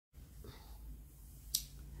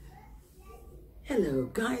Hello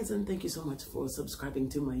guys, and thank you so much for subscribing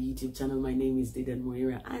to my YouTube channel. My name is Didan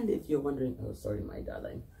Moira, and if you're wondering, oh sorry my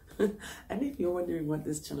darling, and if you're wondering what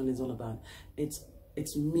this channel is all about, it's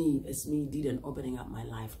me Didan, opening up my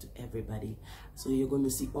life to everybody. So you're going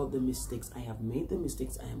to see all the mistakes I have made, the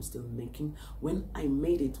mistakes I am still making, when I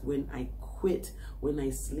made it, when I quit, when I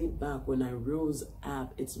slid back, when I rose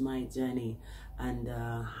up. It's my journey, and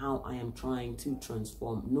how I am trying to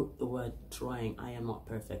transform. Note the word trying. I am not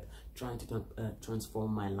perfect. Trying to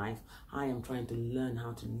transform my life. I am trying to learn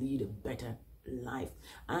how to lead a better life,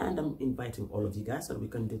 and I'm inviting all of you guys so we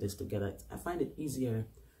can do this together. I find it easier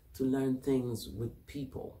to learn things with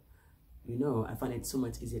people. You know, I find it so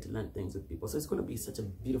much easier to learn things with people. So it's going to be such a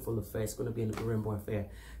beautiful affair. It's going to be a rainbow affair.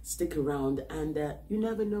 Stick around, and you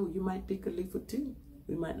never know, you might pick a leaf or two.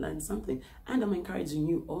 We might learn something. And I'm encouraging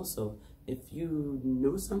you also, if you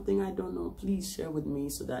know something I don't know, please share with me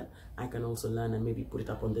so that I can also learn and maybe put it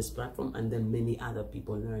up on this platform, and then many other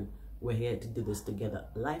people learn. We're here to do this together.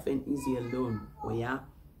 Life ain't easy alone. Oh yeah?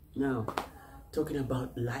 Now, talking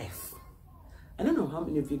about life. I don't know how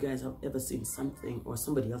many of you guys have ever seen something or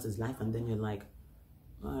somebody else's life and then you're like,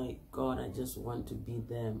 my God, I just want to be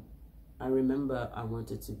them. I remember I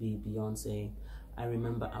wanted to be Beyonce. I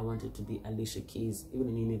remember I wanted to be Alicia Keys, even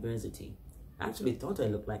in university. I actually thought I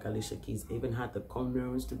looked like Alicia Keys. I even had the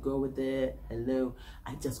cornrows to go with it. Hello.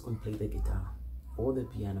 I just couldn't play the guitar or the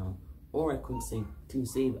piano, or I couldn't sing to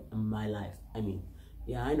save my life. I mean,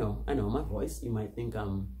 yeah, I know my voice. You might think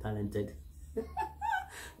I'm talented.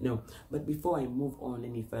 No, but before I move on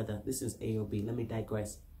any further, this is A or B. Let me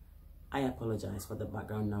digress. I apologize for the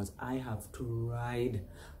background noise. I have tried,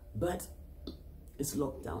 but it's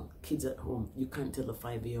lockdown. Kids at home. You can't tell a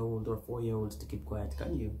 5-year-old or 4-year-old to keep quiet,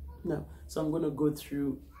 can you? No. So I'm going to go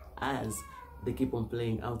through as they keep on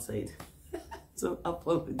playing outside. So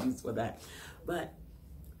apologies for that. But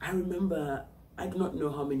I remember, I do not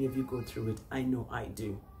know how many of you go through it. I know I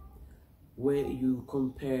do. Where you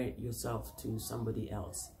compare yourself to somebody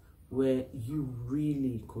else, where you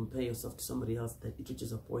really compare yourself to somebody else, that it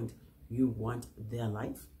reaches a point you want their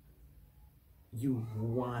life. You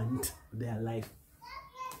want their life.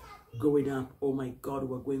 Growing up, oh my God,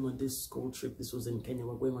 we're going on this school trip. This was in Kenya.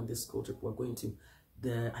 We're going on this school trip. We're going to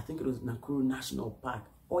I think it was Nakuru National Park.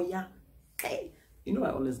 Oh yeah, hey, you know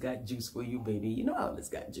I always got juice for you, baby. You know I always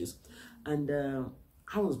got juice. And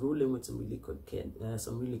I was rolling with some really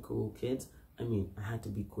cool kids. I mean, I had to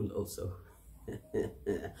be cool also.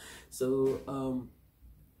 So,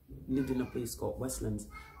 lived in a place called Westlands.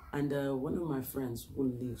 And one of my friends who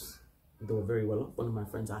lives, they were very well off, one of my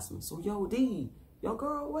friends asked me, so, yo, D, yo,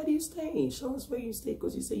 girl, where do you stay? Show us where you stay,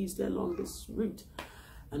 because you say you stay along this route.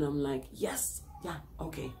 And I'm like, yes, yeah,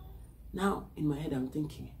 okay. Now, in my head, I'm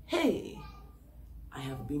thinking, hey, I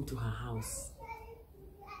have been to her house.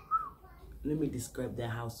 Let me describe their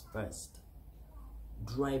house first.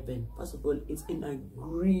 Driving. First of all, it's in a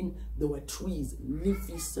green, there were trees,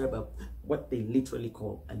 leafy suburb. What they literally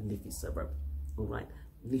call a leafy suburb. All right,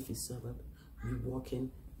 leafy suburb. You walk in,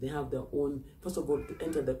 they have their own. First of all, to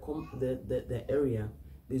enter the area,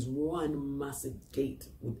 there's one massive gate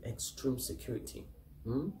with extreme security.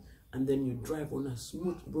 And then you drive on a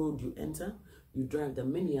smooth road, you enter, you drive. There are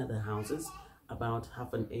many other houses, about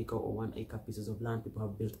half an acre or 1 acre pieces of land. People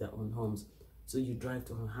have built their own homes. So you drive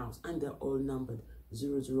to her house, and they're all numbered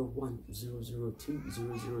 001, 002,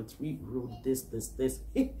 003, road this.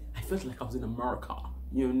 I felt like I was in America.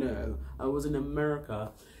 You know, I was in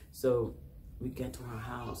America. So we get to her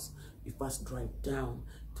house. You first drive down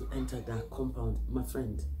to enter that compound. My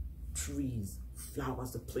friend, trees,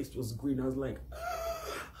 flowers, the place was green. I was like,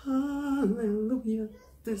 hallelujah,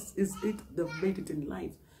 this is it. They've made it in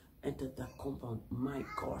life. Entered that compound. My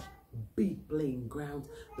gosh, big playing ground.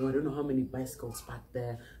 There were, I don't know how many bicycles parked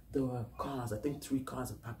there. There were cars, I think 3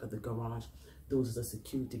 cars are parked at the garage. There was a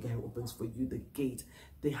security guy who opens for you the gate.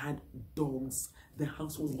 They had dogs. The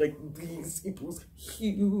house was like this. It was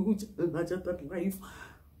huge, larger than life.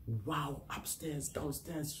 Wow, upstairs,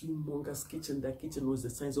 downstairs, humongous kitchen. The kitchen was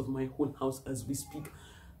the size of my whole house as we speak.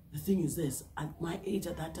 The thing is this, at my age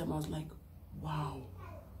at that time, I was like, wow,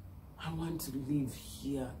 I want to live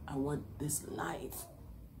here. I want this life.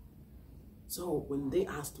 So when they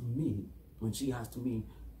asked me, when she asked me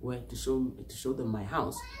where to show them my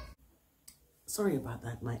house, sorry about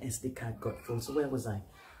that, my SD card got full. So where was I?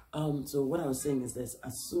 So what I was saying is this: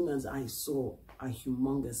 as soon as I saw a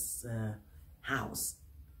humongous house,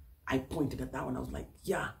 I pointed at that one. I was like,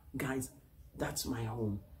 yeah, guys, that's my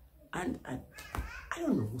home. And I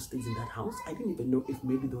don't know who stays in that house. I didn't even know if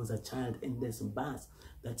maybe there was a child in this bus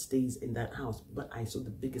that stays in that house. But I saw the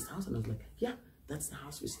biggest house and I was like, yeah, that's the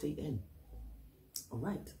house we stay in. All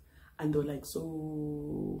right. And they're like,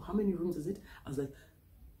 so how many rooms is it? I was like,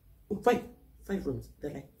 oh, five rooms.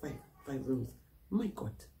 They're like, five rooms. My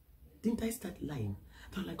God, didn't I start lying?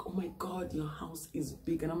 They're like, oh my God, your house is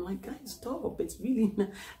big. And I'm like, guys, stop. It's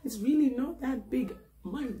really not that big.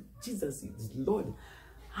 My Jesus is Lord.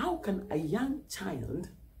 How can a young child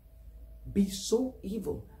be so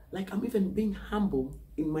evil? Like, I'm even being humble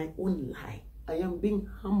in my own lie. I am being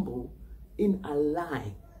humble in a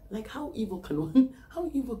lie. Like, how evil can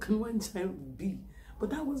one child be? But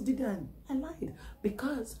that was the dad. I lied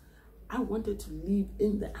because I wanted to live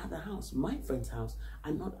in the other house, my friend's house,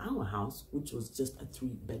 and not our house, which was just a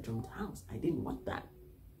 3-bedroom house. I didn't want that.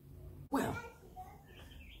 Well,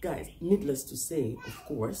 guys, needless to say, of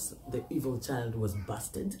course, the evil child was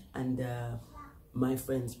busted, and my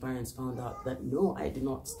friend's parents found out that no, I did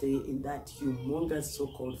not stay in that humongous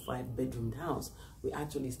so-called 5-bedroom house. We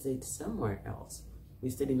actually stayed somewhere else. We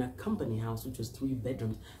stayed in a company house, which was 3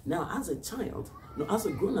 bedrooms. Now, as a child, no, as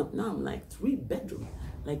a grown-up, now I'm like 3 bedroom.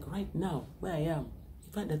 Like right now, where I am,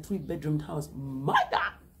 if I had a 3-bedroom house, my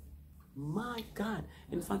God.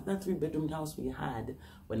 In fact, that 3-bedroom house we had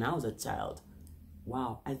when I was a child,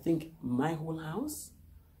 wow, I think my whole house,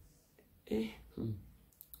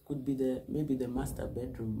 could be maybe the master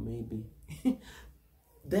bedroom, maybe.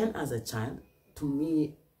 Then as a child, to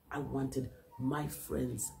me, I wanted my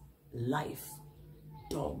friend's life.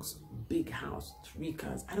 Dogs, big house, 3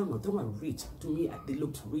 cars. I don't know, they were rich. To me, they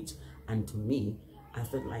looked rich, and to me, I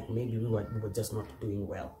felt like maybe we were just not doing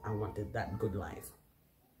well. I wanted that good life.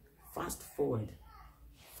 Fast forward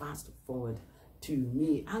to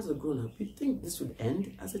me as a grown-up. You think this would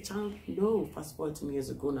end as a child? No, fast forward to me as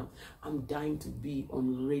a grown-up. I'm dying to be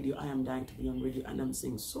on radio. I am dying to be on radio, and I'm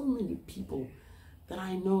seeing so many people that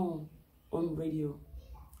I know on radio.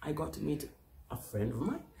 I got to meet a friend of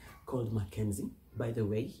mine called Mackenzie. By the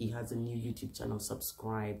way, he has a new YouTube channel.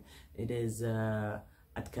 Subscribe. It is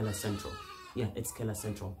at Keller Central. Yeah, it's Keller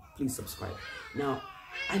Central. Please subscribe. Now,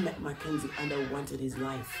 I met Mackenzie and I wanted his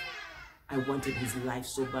life. I wanted his life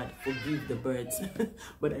so bad. Forgive the birds.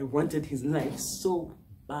 But I wanted his life so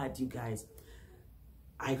bad, you guys.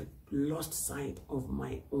 I lost sight of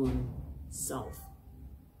my own self.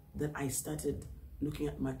 That I started looking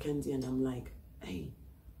at Mackenzie and I'm like, hey,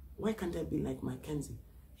 why can't I be like Mackenzie?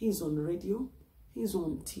 He's on radio. He's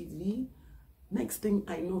on TV. Next thing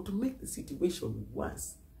I know, to make the situation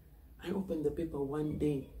worse, I opened the paper one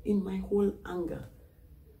day in my whole anger.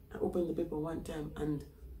 I opened the paper one time and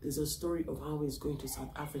there's a story of how he's going to South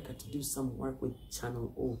Africa to do some work with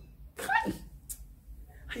Channel O.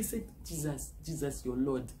 I said, Jesus, your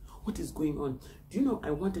Lord, what is going on? Do you know,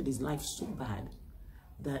 I wanted his life so bad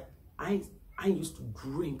that I used to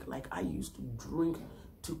drink. Like, I used to drink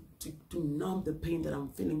to numb the pain that I'm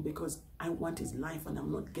feeling because I want his life and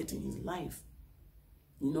I'm not getting his life.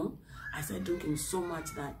 You know, I started drinking so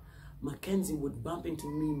much that Mackenzie would bump into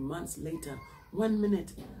me months later. 1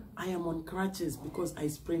 minute, I am on crutches because I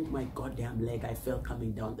sprained my goddamn leg. I fell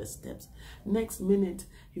coming down the steps. Next minute,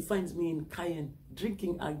 he finds me in Cayenne,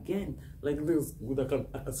 drinking again, like this, with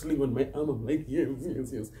a sling on my arm. I'm like,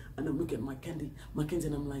 yes. And I'm looking at Mackenzie,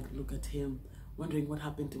 and I'm like, look at him, wondering what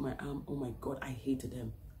happened to my arm. Oh my God, I hated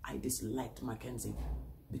him. I disliked Mackenzie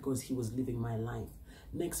because he was living my life.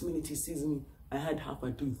 Next minute, he sees me. I had half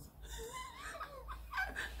a tooth.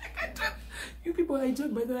 You people, I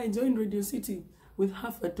joined, by the way, I joined Radio City with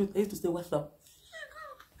half a tooth. I used to say, what's up?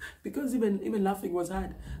 Because even laughing was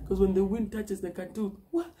hard. Because when the wind touches the tooth,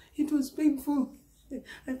 what? It was painful.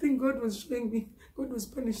 I think God was showing me, God was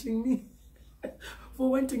punishing me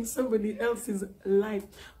for wanting somebody else's life.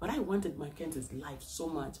 But I wanted Mackenzie's life so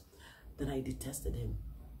much that I detested him.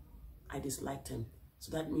 I disliked him.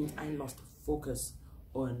 So that means I lost focus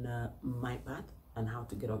on my path and how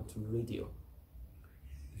to get onto radio.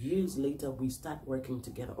 Years later, we start working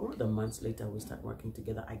together, or the months later, we start working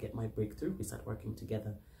together. I get my breakthrough, we start working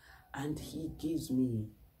together. And he gives me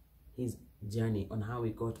his journey on how he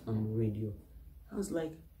got on radio. I was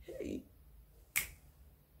like, hey,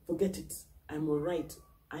 forget it. I'm all right.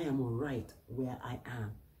 I am all right where I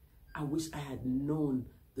am. I wish I had known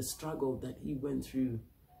the struggle that he went through,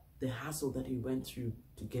 the hassle that he went through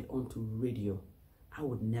to get onto radio. I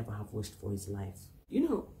would never have wished for his life. You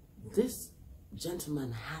know, this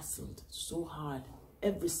gentleman hassled so hard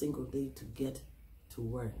every single day to get to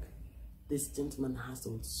work. This gentleman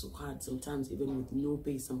hassled so hard, sometimes even with no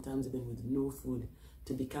pay, sometimes even with no food,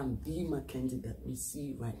 to become the Mackenzie that we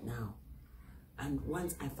see right now. And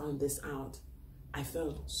once I found this out, I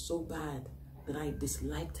felt so bad that I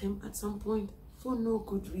disliked him at some point for no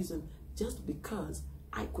good reason, just because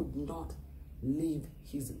I could not live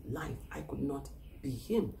his life. I could not be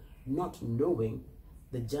him, not knowing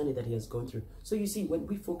the journey that he has gone through. So you see, when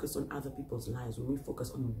we focus on other people's lives, when we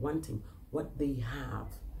focus on wanting what they have,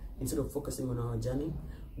 instead of focusing on our journey,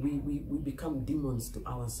 we become demons to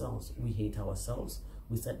ourselves. We hate ourselves.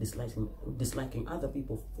 We start disliking other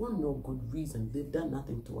people for no good reason. They've done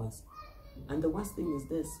nothing to us. And the worst thing is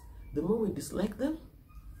this: the more we dislike them,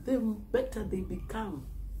 the better they become.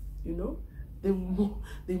 You know, the more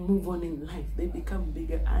they move on in life, they become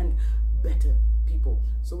bigger and better people.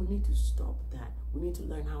 So we need to stop that. We need to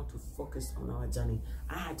learn how to focus on our journey.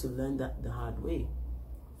 I had to learn that the hard way.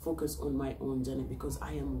 Focus on my own journey, because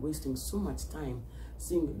I am wasting so much time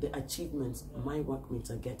seeing the achievements my workmates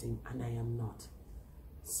are getting and I am not.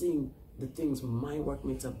 Seeing the things my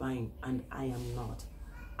workmates are buying and I am not.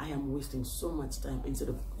 I am wasting so much time instead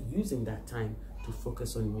of using that time to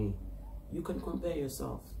focus on me. You can compare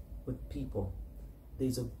yourself with people.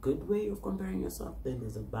 There's a good way of comparing yourself, then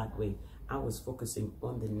there's a bad way. I was focusing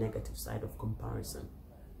on the negative side of comparison.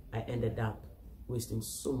 I ended up wasting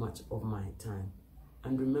so much of my time.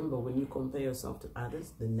 And remember, when you compare yourself to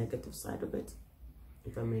others, the negative side of it,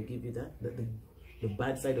 if I may give you that, the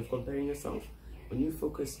bad side of comparing yourself, when you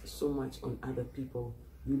focus so much on other people,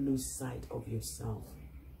 you lose sight of yourself.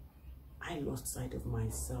 I lost sight of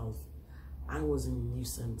myself. I was a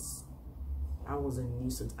nuisance. I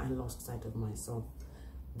lost sight of myself.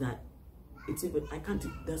 That it's even, I can't,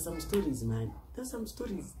 there's some stories, man. There's some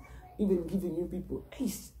stories even giving you people,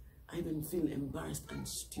 ace. I even feel embarrassed and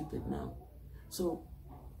stupid now. So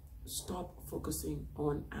stop focusing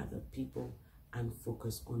on other people and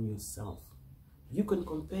focus on yourself. You can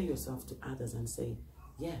compare yourself to others and say,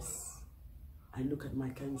 yes, I look at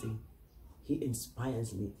Mackenzie. He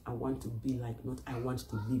inspires me. I want to be like, not I want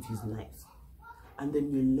to live his life. And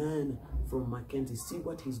then you learn from Mackenzie, see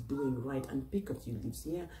what he's doing right and pick a few leaves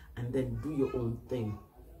here and then do your own thing.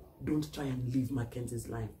 Don't try and live Mackenzie's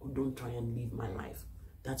life, or don't try and live my life.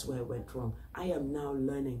 That's where I went wrong. I am now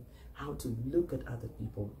learning how to look at other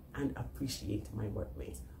people and appreciate my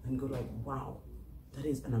workmates and go like, wow, that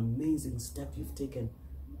is an amazing step you've taken.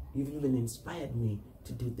 You've even inspired me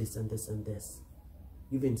to do this and this and this.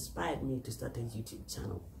 You've inspired me to start a YouTube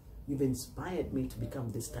channel. You've inspired me to become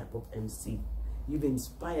this type of MC. You've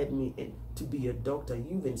inspired me to be a doctor.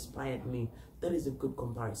 You've inspired me. That is a good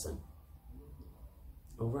comparison.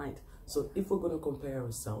 All right. So if we're going to compare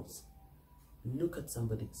ourselves, look at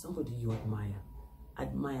somebody you admire.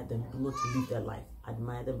 Admire them. Do not live their life.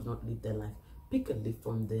 Admire them. Do not live their life. Pick a leaf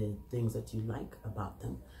from the things that you like about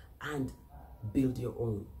them and build your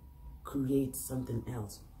own. Create something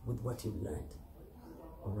else with what you've learned.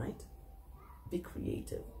 All right? Be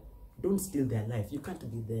creative. Don't steal their life. You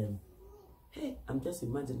can't be them. Hey, I'm just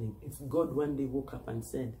imagining if God one day woke up and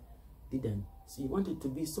said, Didan, so you wanted to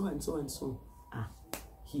be so and so and so.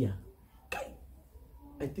 Here.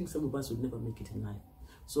 I think some of us would never make it in life.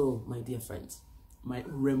 So, my dear friends, my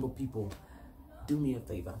rainbow people, do me a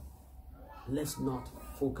favor. Let's not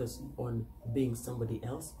focus on being somebody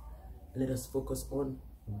else. Let us focus on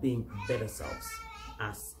being better selves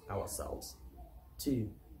as ourselves. 2,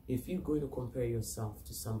 if you're going to compare yourself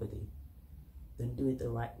to somebody, then do it the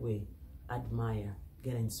right way. Admire,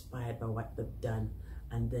 get inspired by what they've done,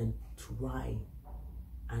 and then try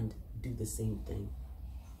and do the same thing.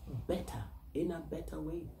 Better, in a better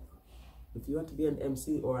way. If you want to be an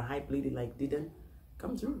MC or a hype lady like Didan,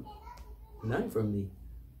 come through. Learn from me.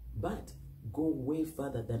 But go way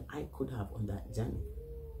further than I could have on that journey.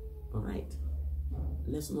 All right?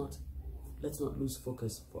 Let's not lose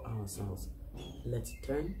focus for ourselves. Let's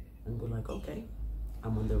turn and go like, okay,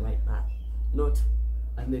 I'm on the right path. Not,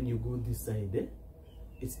 and then you go this side. Eh?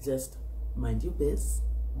 It's just mind your biz.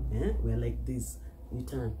 Eh? We're like this. You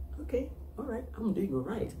turn. Okay, all right, I'm doing all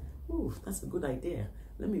right. Ooh, that's a good idea.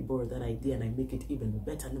 Let me borrow that idea and I make it even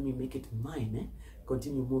better. Let me make it mine. Eh?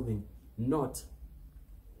 Continue moving. Not,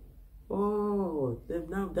 oh, they've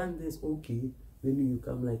now done this. Okay, then you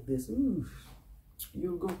come like this. Ooh,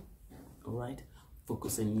 you go. All right,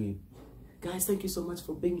 focus on you. Guys, thank you so much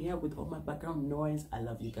for being here with all my background noise. I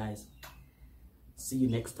love you guys. See you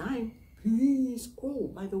next time. Peace. Oh,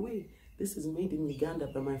 by the way, this is made in Uganda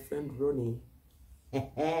by my friend Ronnie.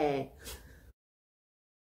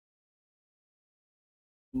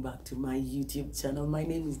 Back to my YouTube channel. My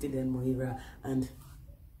name is Didan Moira and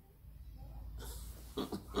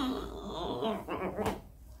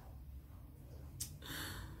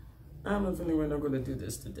I'm not feeling we're not going to do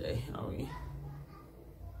this today, are we?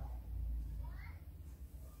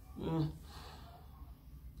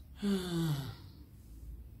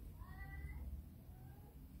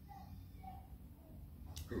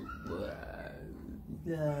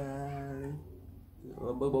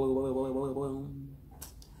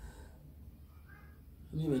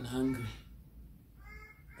 I'm even hungry.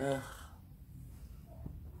 Ugh.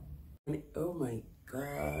 Oh my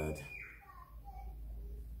God.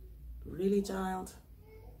 Really, child?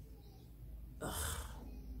 Ugh.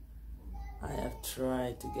 I have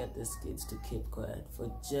tried to get these kids to keep quiet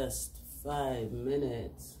for just 5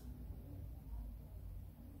 minutes.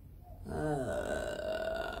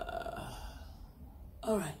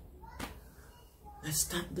 All right. Let's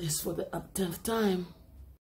start this for the uptenth time.